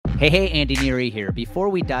Hey, Andy Neary here. Before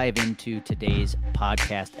we dive into today's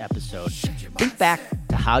podcast episode, think back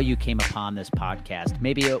to how you came upon this podcast.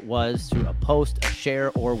 Maybe it was through a post, a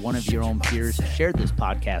share, or one of your own peers shared this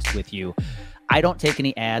podcast with you. I don't take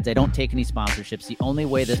any ads. I don't take any sponsorships. The only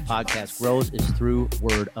way this podcast grows is through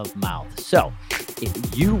word of mouth. So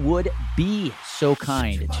if you would be so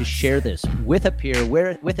kind to share this with a peer,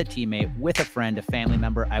 with a teammate, with a friend, a family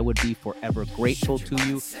member, I would be forever grateful to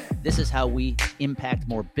you. This is how we impact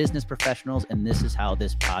more business professionals, and this is how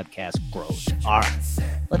this podcast grows. All right,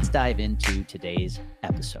 let's dive into today's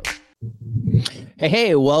episode.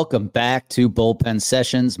 Hey, welcome back to Bullpen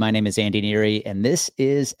Sessions. My name is Andy Neary, and this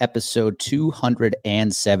is episode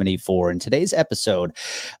 274. In today's episode,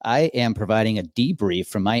 I am providing a debrief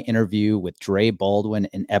from my interview with Dre Baldwin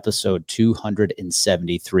in episode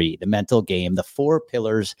 273, The Mental Game, the 4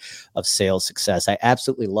 Pillars of Sales Success. I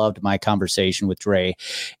absolutely loved my conversation with Dre,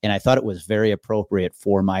 and I thought it was very appropriate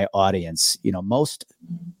for my audience. You know, most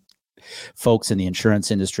folks in the insurance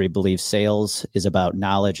industry believe sales is about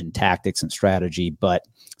knowledge and tactics and strategy, but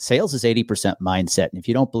sales is 80% mindset. And if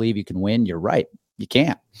you don't believe you can win, you're right. You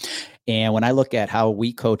can't. And when I look at how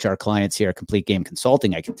we coach our clients here at Complete Game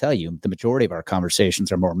Consulting, I can tell you the majority of our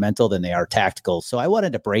conversations are more mental than they are tactical. So I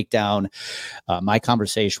wanted to break down my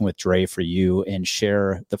conversation with Dre for you and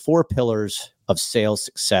share the 4 pillars of sales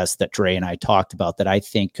success that Dre and I talked about that I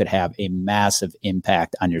think could have a massive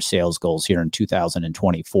impact on your sales goals here in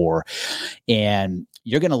 2024. And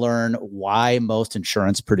you're going to learn why most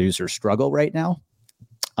insurance producers struggle right now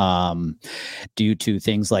due to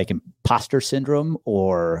things like imposter syndrome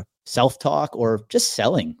or self-talk or just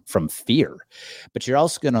selling from fear. But you're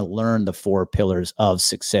also going to learn the 4 pillars of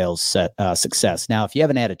success. Now, if you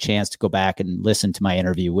haven't had a chance to go back and listen to my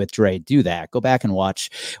interview with Dre, do that. Go back and watch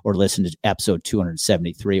or listen to episode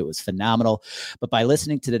 273. It was phenomenal. But by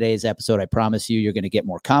listening to today's episode, I promise you're going to get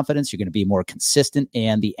more confidence. You're going to be more consistent,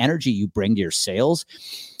 and the energy you bring to your sales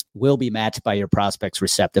will be matched by your prospect's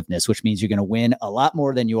receptiveness, which means you're going to win a lot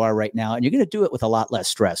more than you are right now. And you're going to do it with a lot less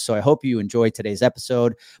stress. So I hope you enjoyed today's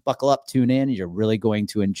episode. Buckle up, tune in. You're really going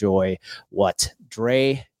to enjoy what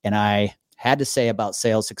Dre and I had to say about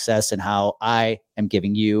sales success and how I am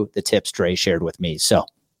giving you the tips Dre shared with me. So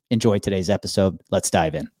enjoy today's episode. Let's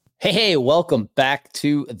dive in. Hey, welcome back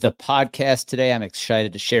to the podcast today. I'm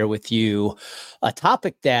excited to share with you a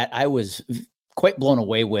topic that I was quite blown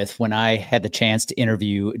away with when I had the chance to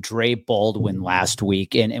interview Dre Baldwin last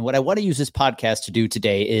week. And what I want to use this podcast to do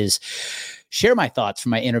today is share my thoughts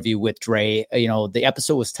from my interview with Dre. You know, the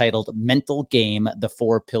episode was titled Mental Game, the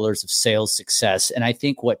 4 Pillars of Sales Success. And I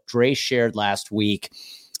think what Dre shared last week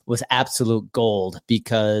was absolute gold,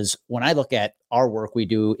 because when I look at our work we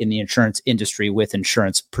do in the insurance industry with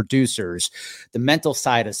insurance producers, the mental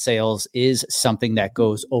side of sales is something that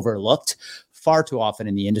goes overlooked far too often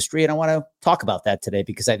in the industry. And I want to talk about that today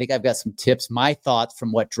because I think I've got some tips, my thoughts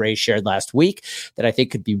from what Dre shared last week that I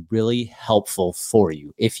think could be really helpful for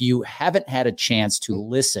you. If you haven't had a chance to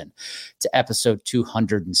listen to episode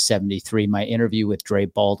 273, my interview with Dre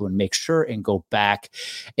Baldwin, make sure and go back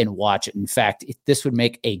and watch it. In fact, this would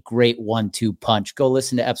make a great 1-2 punch. Go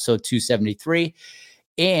listen to episode 273.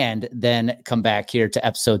 And then come back here to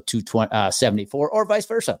episode 274 or vice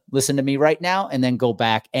versa. Listen to me right now and then go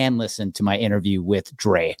back and listen to my interview with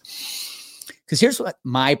Dre. Because here's what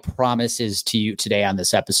my promise is to you today on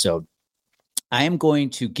this episode. I am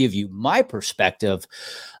going to give you my perspective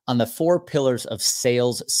on the 4 pillars of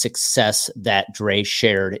sales success that Dre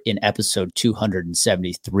shared in episode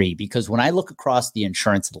 273. Because when I look across the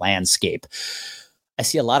insurance landscape, I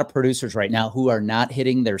see a lot of producers right now who are not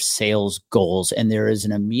hitting their sales goals. And there is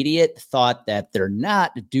an immediate thought that they're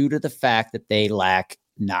not due to the fact that they lack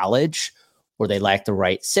knowledge or they lack the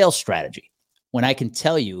right sales strategy. When I can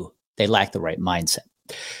tell you they lack the right mindset.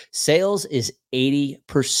 Sales is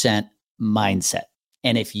 80% mindset.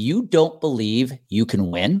 And if you don't believe you can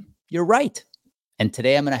win, you're right. And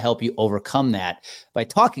today I'm going to help you overcome that by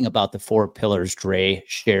talking about the 4 pillars Dre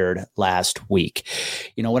shared last week.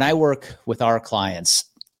 You know, when I work with our clients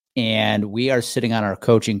and we are sitting on our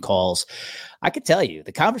coaching calls, I could tell you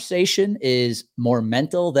the conversation is more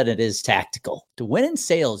mental than it is tactical. To win in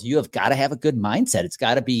sales, you have got to have a good mindset. It's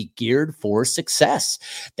got to be geared for success.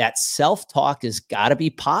 That self-talk has got to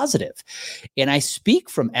be positive. And I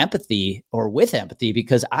speak from empathy or with empathy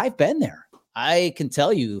because I've been there. I can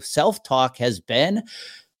tell you self-talk has been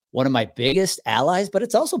one of my biggest allies, but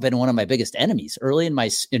it's also been one of my biggest enemies. Early in my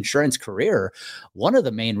insurance career, one of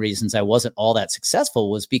the main reasons I wasn't all that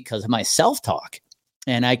successful was because of my self-talk.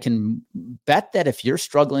 And I can bet that if you're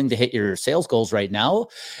struggling to hit your sales goals right now,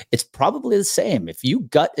 it's probably the same. If you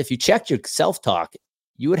checked your self-talk,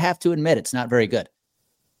 you would have to admit it's not very good.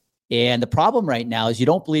 And the problem right now is you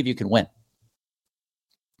don't believe you can win.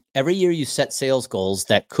 Every year you set sales goals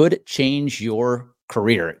that could change your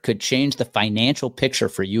career. It could change the financial picture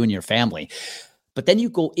for you and your family. But then you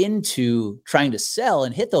go into trying to sell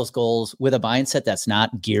and hit those goals with a mindset that's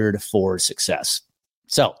not geared for success.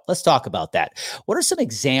 So let's talk about that. What are some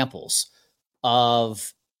examples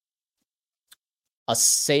of a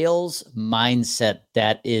sales mindset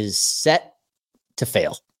that is set to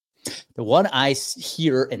fail? The one I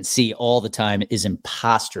hear and see all the time is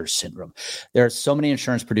imposter syndrome. There are so many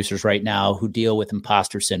insurance producers right now who deal with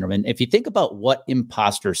imposter syndrome. And if you think about what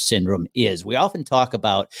imposter syndrome is, we often talk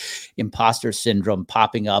about imposter syndrome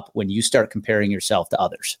popping up when you start comparing yourself to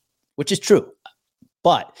others, which is true.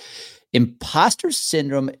 But imposter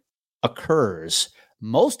syndrome occurs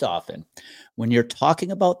most often when you're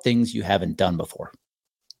talking about things you haven't done before.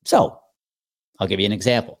 So I'll give you an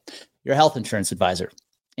example. You're a health insurance advisor,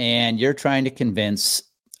 and you're trying to convince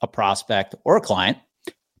a prospect or a client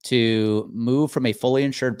to move from a fully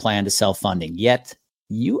insured plan to self-funding, yet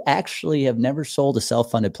you actually have never sold a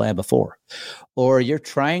self-funded plan before. Or you're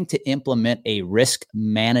trying to implement a risk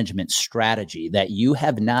management strategy that you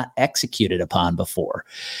have not executed upon before.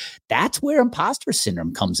 That's where imposter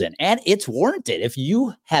syndrome comes in, and it's warranted. If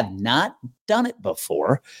you have not done it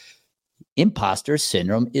before, imposter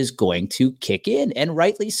syndrome is going to kick in, and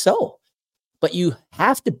rightly so. But you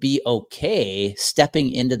have to be okay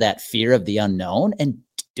stepping into that fear of the unknown and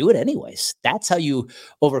do it anyways. That's how you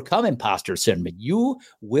overcome imposter syndrome. You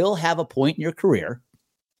will have a point in your career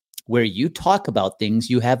where you talk about things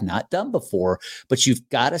you have not done before, but you've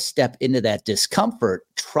got to step into that discomfort,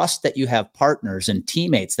 trust that you have partners and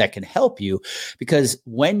teammates that can help you, because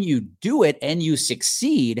when you do it and you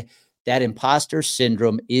succeed, that imposter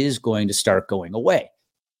syndrome is going to start going away.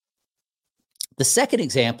 The second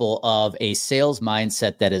example of a sales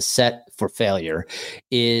mindset that is set for failure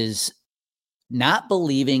is not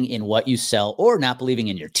believing in what you sell or not believing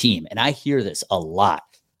in your team. And I hear this a lot.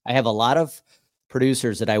 I have a lot of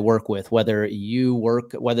producers that I work with, whether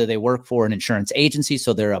they work for an insurance agency,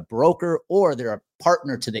 so they're a broker, or they're a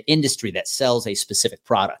partner to the industry that sells a specific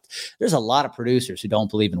product. There's a lot of producers who don't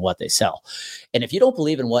believe in what they sell. And if you don't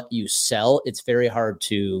believe in what you sell, it's very hard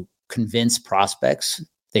to convince prospects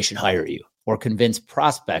they should hire you, or convince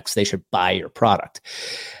prospects they should buy your product.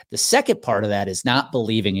 The second part of that is not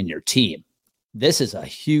believing in your team. This is a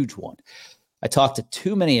huge one. I talk to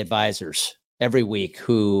too many advisors every week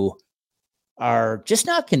who are just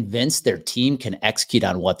not convinced their team can execute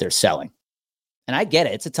on what they're selling. And I get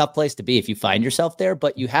it. It's a tough place to be if you find yourself there,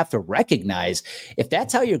 but you have to recognize if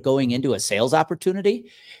that's how you're going into a sales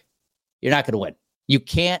opportunity, you're not going to win. You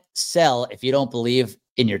can't sell if you don't believe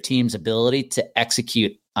in your team's ability to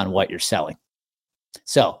execute on what you're selling.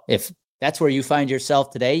 So if that's where you find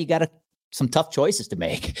yourself today, you got some tough choices to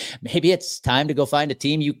make. Maybe it's time to go find a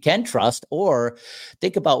team you can trust, or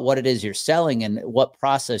think about what it is you're selling and what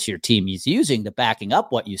process your team is using to backing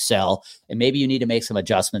up what you sell. And maybe you need to make some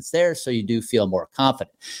adjustments there so you do feel more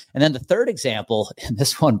confident. And then the third example, and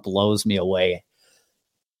this one blows me away,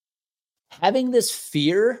 having this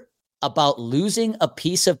fear about losing a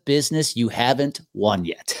piece of business you haven't won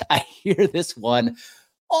yet. I hear this one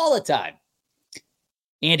all the time.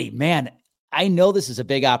 Andy, man, I know this is a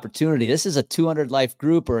big opportunity. This is a 200 life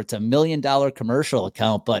group, or it's $1 million commercial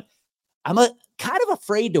account, but I'm kind of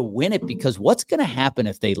afraid to win it because what's going to happen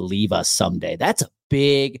if they leave us someday? That's a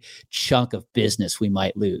big chunk of business we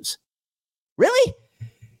might lose. Really?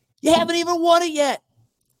 You haven't even won it yet.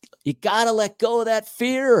 You got to let go of that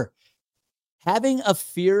fear. Having a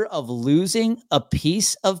fear of losing a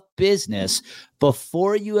piece of business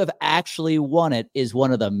before you have actually won it is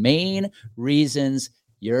one of the main reasons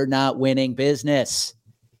you're not winning business.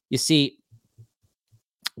 You see,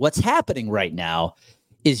 what's happening right now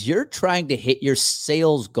is you're trying to hit your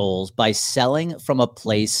sales goals by selling from a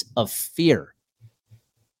place of fear,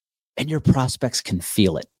 and your prospects can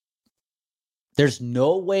feel it. There's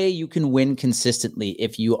no way you can win consistently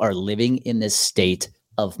if you are living in this state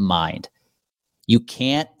of mind. You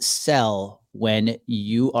can't sell when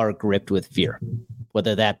you are gripped with fear,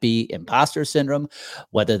 whether that be imposter syndrome,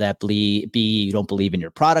 whether that be you don't believe in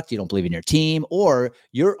your product, you don't believe in your team, or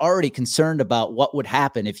you're already concerned about what would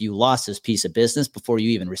happen if you lost this piece of business before you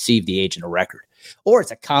even received the agent a record. Or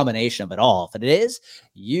it's a combination of it all. If it is,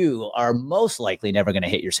 you are most likely never going to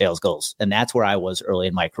hit your sales goals. And that's where I was early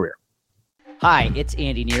in my career. Hi, it's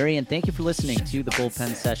Andy Neary, and thank you for listening to the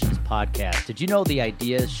Bullpen Sessions podcast. Did you know the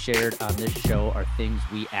ideas shared on this show are things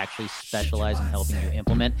we actually specialize in helping you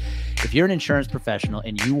implement? If you're an insurance professional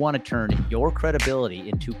and you want to turn your credibility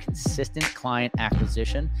into consistent client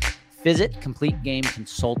acquisition, Visit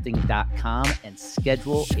CompleteGameConsulting.com and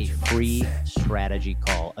schedule a free strategy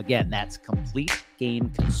call. Again, that's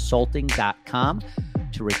CompleteGameConsulting.com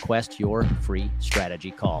to request your free strategy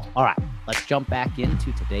call. All right, let's jump back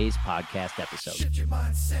into today's podcast episode. Shift your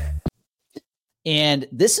mindset. And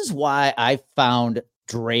this is why I found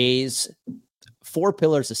Dre's 4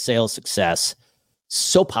 pillars of sales success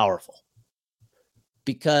so powerful,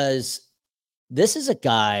 because this is a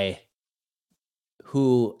guy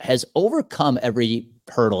who has overcome every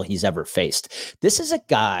hurdle he's ever faced. This is a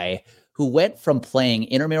guy who went from playing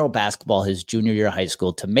intramural basketball his junior year of high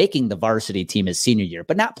school to making the varsity team his senior year,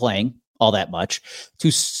 but not playing all that much, to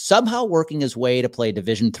somehow working his way to play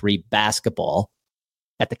Division III basketball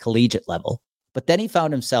at the collegiate level. But then he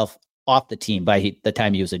found himself off the team by the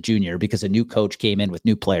time he was a junior because a new coach came in with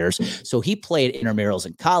new players. So he played intramurals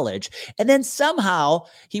in college. And then somehow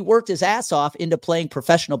he worked his ass off into playing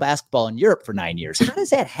professional basketball in Europe for 9 years. How does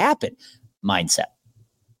that happen? Mindset.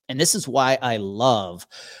 And this is why I love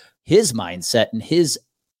his mindset and his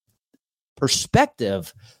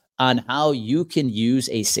perspective on how you can use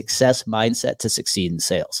a success mindset to succeed in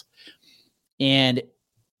sales. And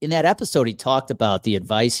in that episode, he talked about the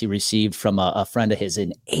advice he received from a friend of his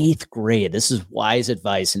in 8th grade. This is wise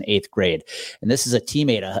advice in 8th grade. And this is a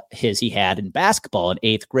teammate of his he had in basketball in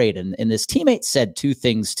 8th grade. And this teammate said 2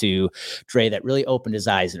 things to Dre that really opened his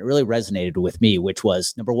eyes, and it really resonated with me, which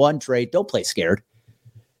was, number 1, Dre, don't play scared.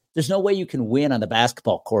 There's no way you can win on the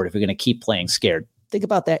basketball court if you're going to keep playing scared. Think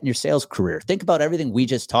about that in your sales career. Think about everything we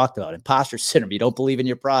just talked about. Imposter syndrome. You don't believe in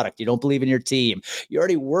your product. You don't believe in your team. You're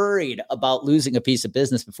already worried about losing a piece of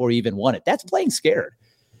business before you even won it. That's playing scared.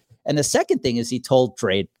 And the second thing is, he told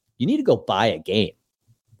Dre, you need to go buy a game.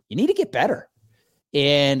 You need to get better.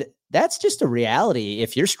 And that's just a reality.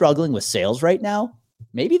 If you're struggling with sales right now,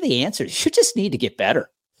 maybe the answer is you just need to get better,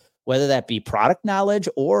 whether that be product knowledge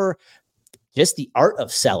or just the art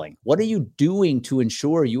of selling. What are you doing to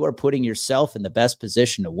ensure you are putting yourself in the best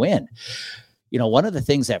position to win? You know, one of the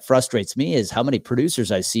things that frustrates me is how many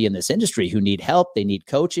producers I see in this industry who need help, they need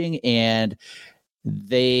coaching, and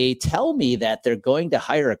they tell me that they're going to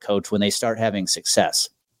hire a coach when they start having success.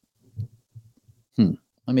 Let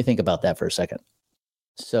me think about that for a second.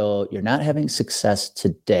 So you're not having success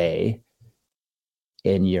today,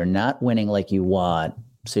 and you're not winning like you want,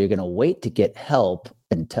 so you're going to wait to get help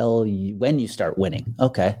until when you start winning.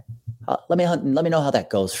 Okay. Let me know how that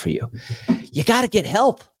goes for you. You got to get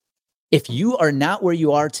help. If you are not where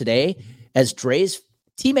you are today, as Dre's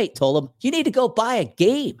teammate told him, you need to go buy a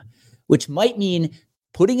game, which might mean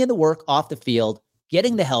putting in the work off the field,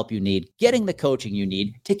 getting the help you need, getting the coaching you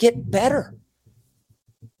need to get better.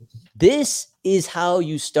 This is how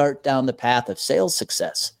you start down the path of sales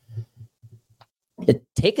success.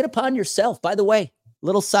 Take it upon yourself. By the way,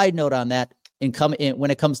 little side note on that.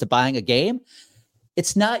 When it comes to buying a game,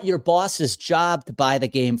 it's not your boss's job to buy the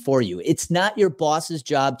game for you. It's not your boss's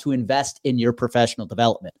job to invest in your professional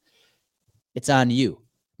development. It's on you.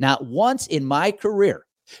 Not once in my career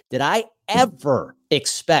did I ever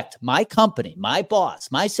expect my company, my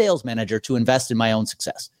boss, my sales manager to invest in my own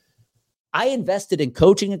success. I invested in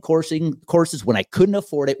coaching and courses when I couldn't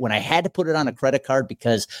afford it, when I had to put it on a credit card,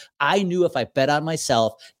 because I knew if I bet on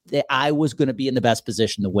myself that I was going to be in the best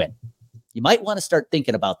position to win. You might want to start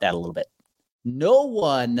thinking about that a little bit. No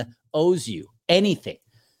one owes you anything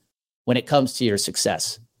when it comes to your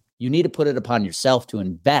success. You need to put it upon yourself to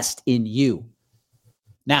invest in you.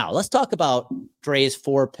 Now, let's talk about Dre's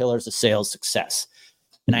 4 pillars of sales success.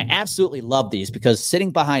 And I absolutely love these because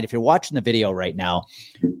sitting behind, if you're watching the video right now,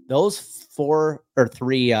 those 4 or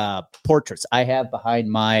 3 portraits I have behind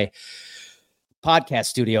my podcast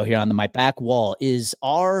studio here on my back wall is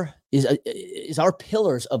our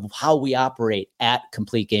pillars of how we operate at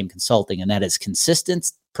Complete Game Consulting, and that is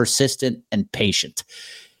consistent, persistent, and patient.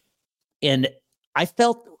 And I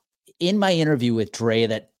felt in my interview with Dre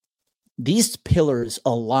that these pillars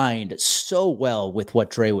aligned so well with what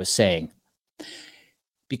Dre was saying.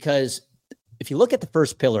 Because if you look at the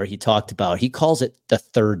first pillar he talked about, he calls it the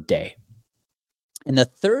 3rd day. And the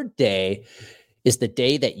 3rd day is the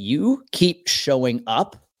day that you keep showing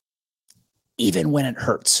up even when it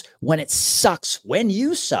hurts, when it sucks, when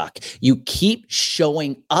you suck. You keep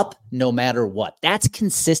showing up no matter what. That's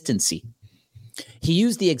consistency. He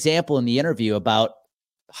used the example in the interview about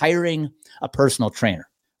hiring a personal trainer,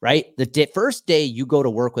 right? The first day you go to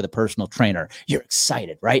work with a personal trainer, you're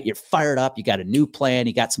excited, right? You're fired up. You got a new plan.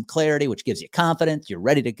 You got some clarity, which gives you confidence. You're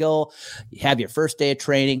ready to go. You have your first day of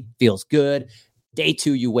training, feels good. Day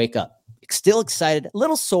 2, you wake up. Still excited, a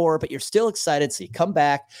little sore, but you're still excited. So you come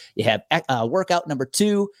back, you have workout number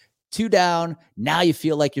 2, 2 down. Now you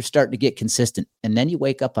feel like you're starting to get consistent. And then you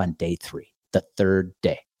wake up on day 3, the third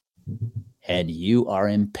day, and you are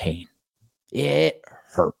in pain. It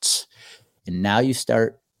hurts. And now you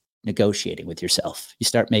start negotiating with yourself. You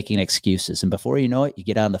start making excuses. And before you know it, you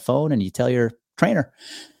get on the phone and you tell your trainer,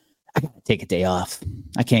 I got to take a day off.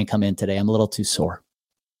 I can't come in today. I'm a little too sore.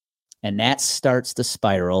 And that starts the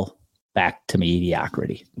spiral back to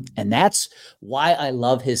mediocrity. And that's why I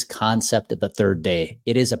love his concept of the third day.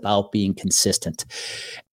 It is about being consistent.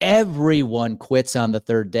 Everyone quits on the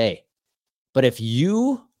third day. But if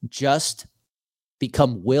you just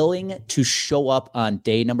become willing to show up on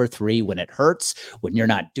day number 3 when it hurts, when you're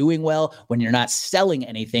not doing well, when you're not selling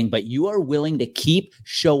anything, but you are willing to keep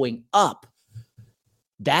showing up,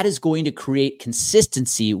 that is going to create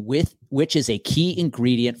consistency, which is a key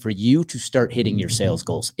ingredient for you to start hitting your sales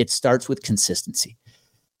goals. It starts with consistency.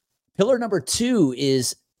 Pillar number 2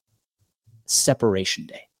 is separation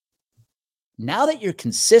day. Now that you're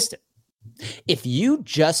consistent, if you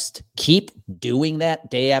just keep doing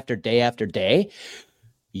that day after day after day,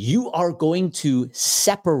 you are going to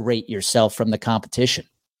separate yourself from the competition.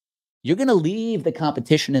 You're going to leave the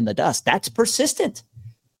competition in the dust. That's persistent.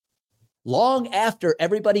 Long after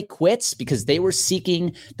everybody quits because they were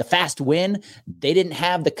seeking the fast win, they didn't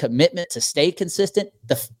have the commitment to stay consistent.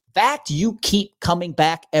 The fact you keep coming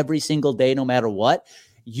back every single day, no matter what,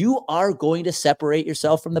 you are going to separate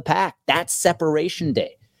yourself from the pack. That's separation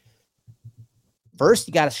day. First,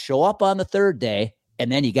 you got to show up on the third day,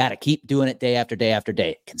 and then you got to keep doing it day after day after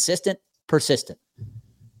day. Consistent, persistent.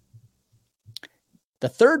 The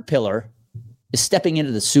third pillar is stepping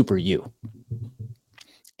into the super you.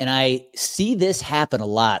 And I see this happen a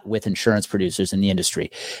lot with insurance producers in the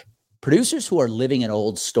industry. Producers who are living an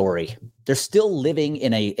old story. They're still living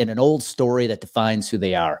in an old story that defines who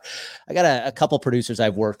they are. I got a couple producers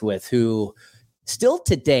I've worked with who still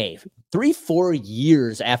today, 3-4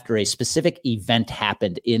 years after a specific event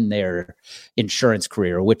happened in their insurance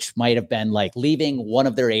career, which might have been like leaving one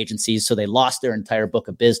of their agencies, so they lost their entire book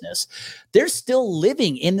of business, they're still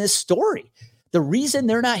living in this story. The reason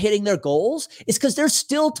they're not hitting their goals is because they're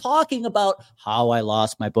still talking about how I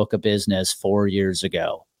lost my book of business 4 years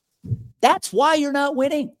ago. That's why you're not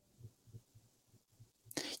winning.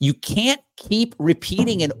 You can't keep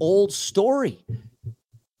repeating an old story.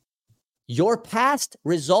 Your past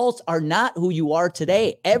results are not who you are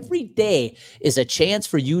today. Every day is a chance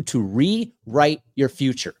for you to rewrite your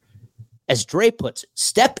future. As Dre puts it,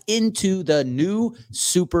 step into the new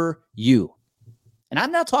super you. And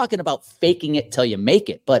I'm not talking about faking it till you make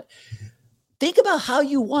it, but think about how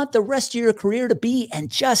you want the rest of your career to be and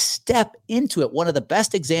just step into it. One of the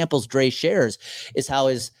best examples Dre shares is how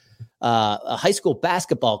his a high school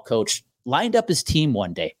basketball coach lined up his team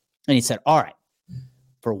one day. And he said, all right,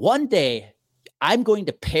 for one day, I'm going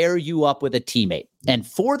to pair you up with a teammate. And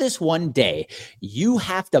for this one day, you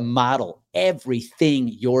have to model everything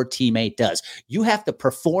your teammate does. You have to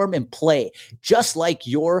perform and play just like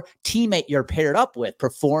your teammate you're paired up with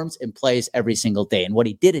performs and plays every single day. And what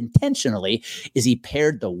he did intentionally is he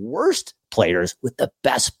paired the worst players with the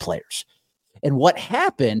best players. And what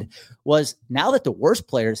happened was now that the worst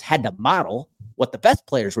players had to model what the best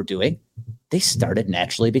players were doing, they started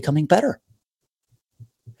naturally becoming better.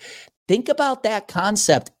 Think about that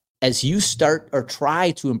concept as you start or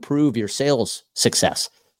try to improve your sales success.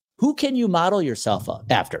 Who can you model yourself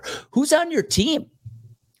after? Who's on your team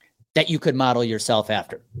that you could model yourself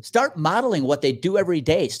after? Start modeling what they do every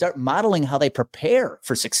day. Start modeling how they prepare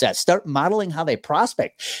for success. Start modeling how they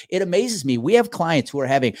prospect. It amazes me. We have clients who are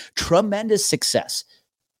having tremendous success.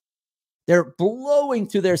 They're blowing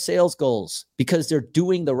through their sales goals because they're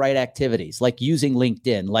doing the right activities, like using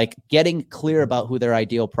LinkedIn, like getting clear about who their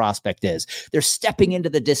ideal prospect is. They're stepping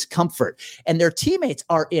into the discomfort, and their teammates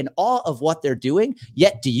are in awe of what they're doing.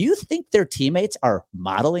 Yet, do you think their teammates are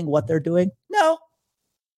modeling what they're doing? No,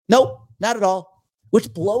 nope, not at all,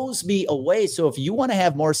 which blows me away. So if you want to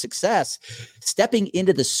have more success, stepping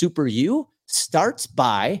into the super you starts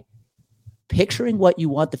by picturing what you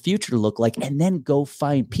want the future to look like, and then go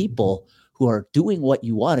find people who are doing what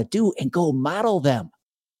you want to do and go model them.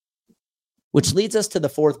 Which leads us to the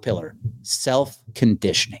fourth pillar,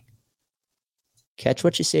 self-conditioning. Catch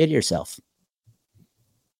what you say to yourself.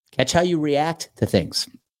 Catch how you react to things.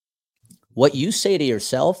 What you say to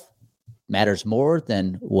yourself matters more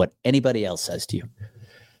than what anybody else says to you.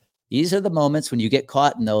 These are the moments when you get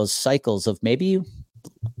caught in those cycles of maybe you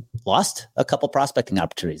lost a couple prospecting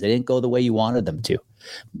opportunities. They didn't go the way you wanted them to.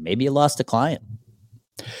 Maybe you lost a client.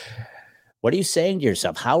 What are you saying to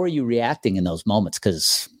yourself? How are you reacting in those moments?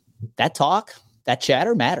 Because that talk, that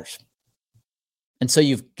chatter matters. And so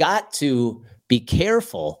you've got to be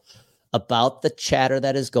careful about the chatter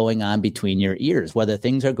that is going on between your ears, whether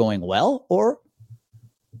things are going well or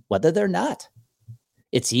whether they're not.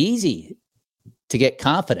 It's easy to get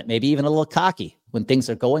confident, maybe even a little cocky when things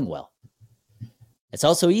are going well. It's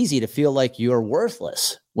also easy to feel like you're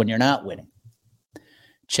worthless when you're not winning.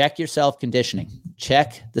 Check your self-conditioning.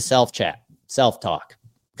 Check the self-chat, self-talk,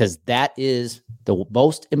 because that is the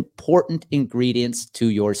most important ingredients to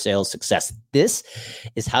your sales success. This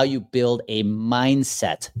is how you build a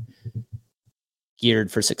mindset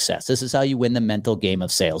geared for success. This is how you win the mental game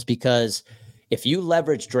of sales, because if you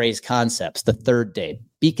leverage Dre's concepts, the third day,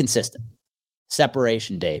 be consistent.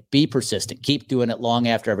 Separation day, be persistent. Keep doing it long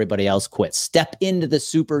after everybody else quits. Step into the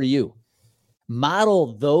super you.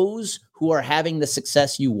 Model those who are having the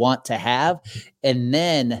success you want to have, and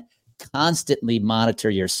then constantly monitor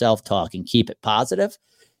your self-talk and keep it positive.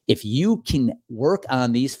 If you can work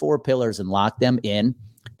on these 4 pillars and lock them in,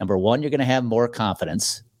 number 1, you're going to have more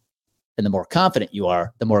confidence. And the more confident you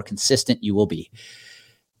are, the more consistent you will be.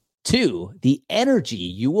 2, the energy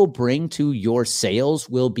you will bring to your sales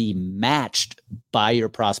will be matched by your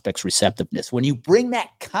prospect's receptiveness. When you bring that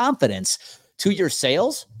confidence to your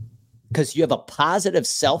sales, because you have a positive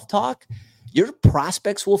self-talk, your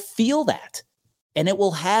prospects will feel that, and it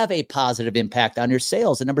will have a positive impact on your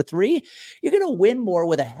sales. And number 3, you're going to win more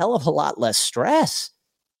with a hell of a lot less stress,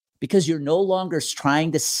 because you're no longer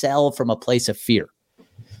trying to sell from a place of fear.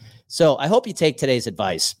 So I hope you take today's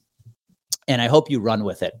advice, and I hope you run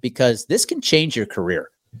with it, because this can change your career.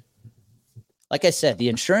 Like I said, the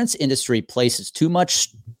insurance industry places too much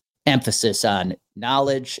emphasis on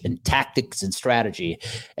knowledge and tactics and strategy,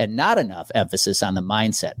 and not enough emphasis on the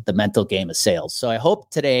mindset, the mental game of sales. So I hope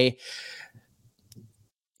today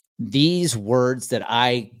these words that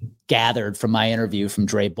I gathered from my interview from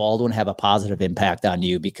Dre Baldwin have a positive impact on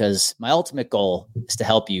you, because my ultimate goal is to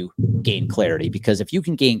help you gain clarity. Because if you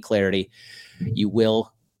can gain clarity, you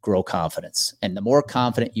will grow confidence. And the more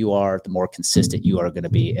confident you are, the more consistent you are going to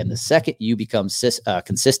be. And the second you become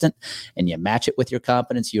consistent and you match it with your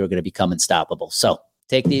confidence, you are going to become unstoppable. So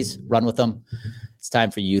take these, run with them. It's time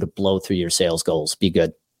for you to blow through your sales goals. Be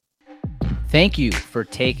good. Thank you for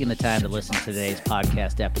taking the time to listen to today's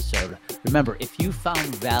podcast episode. Remember, if you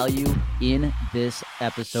found value in this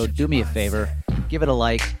episode, do me a favor, give it a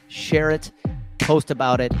like, share it, post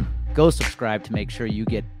about it, go subscribe to make sure you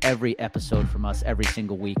get every episode from us every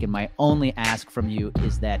single week. And my only ask from you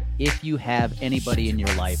is that if you have anybody in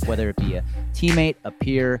your life, whether it be a teammate, a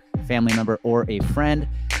peer, family member, or a friend,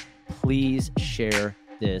 please share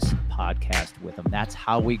this podcast with them. That's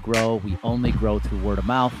how we grow. We only grow through word of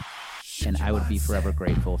mouth. And I would be forever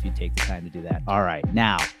grateful if you take the time to do that. All right,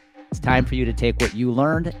 now it's time for you to take what you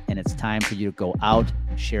learned, and it's time for you to go out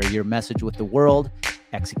and share your message with the world.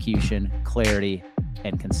 Execution, clarity,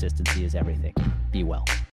 and consistency is everything. Be well.